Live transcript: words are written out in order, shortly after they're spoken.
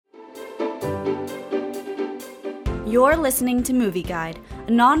You're listening to Movie Guide, a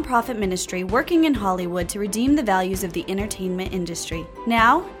non-profit ministry working in Hollywood to redeem the values of the entertainment industry.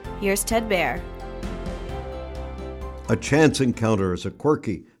 Now, here's Ted Baer. A Chance Encounter is a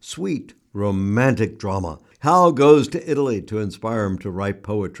quirky, sweet, romantic drama. Hal goes to Italy to inspire him to write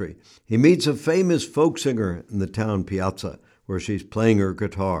poetry. He meets a famous folk singer in the town piazza, where she's playing her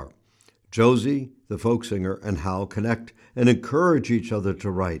guitar. Josie, the folk singer, and Hal connect and encourage each other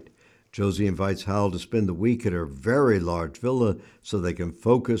to write. Josie invites Hal to spend the week at her very large villa so they can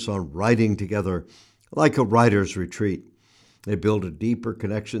focus on writing together, like a writer's retreat. They build a deeper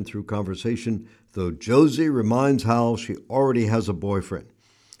connection through conversation, though Josie reminds Hal she already has a boyfriend.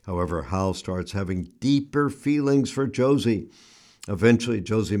 However, Hal starts having deeper feelings for Josie. Eventually,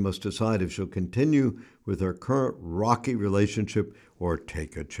 Josie must decide if she'll continue with her current rocky relationship or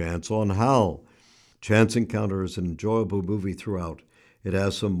take a chance on Hal. Chance Encounter is an enjoyable movie throughout. It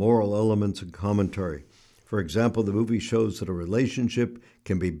has some moral elements and commentary. For example, the movie shows that a relationship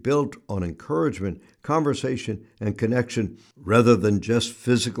can be built on encouragement, conversation, and connection rather than just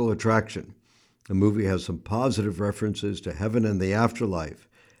physical attraction. The movie has some positive references to heaven and the afterlife.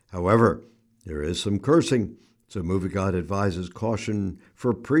 However, there is some cursing, so Movie Guide advises caution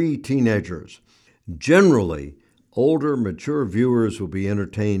for pre-teenagers. Generally, older, mature viewers will be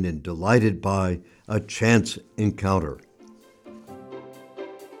entertained and delighted by A Chance Encounter.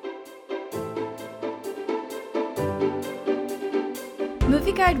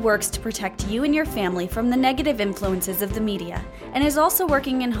 Movie Guide works to protect you and your family from the negative influences of the media and is also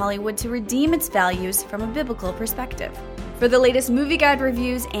working in Hollywood to redeem its values from a biblical perspective. For the latest Movie Guide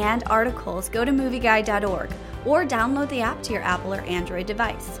reviews and articles, go to movieguide.org or download the app to your Apple or Android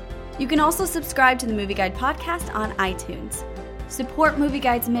device. You can also subscribe to the Movie Guide podcast on iTunes. Support Movie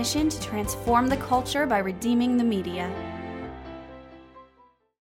Guide's mission to transform the culture by redeeming the media.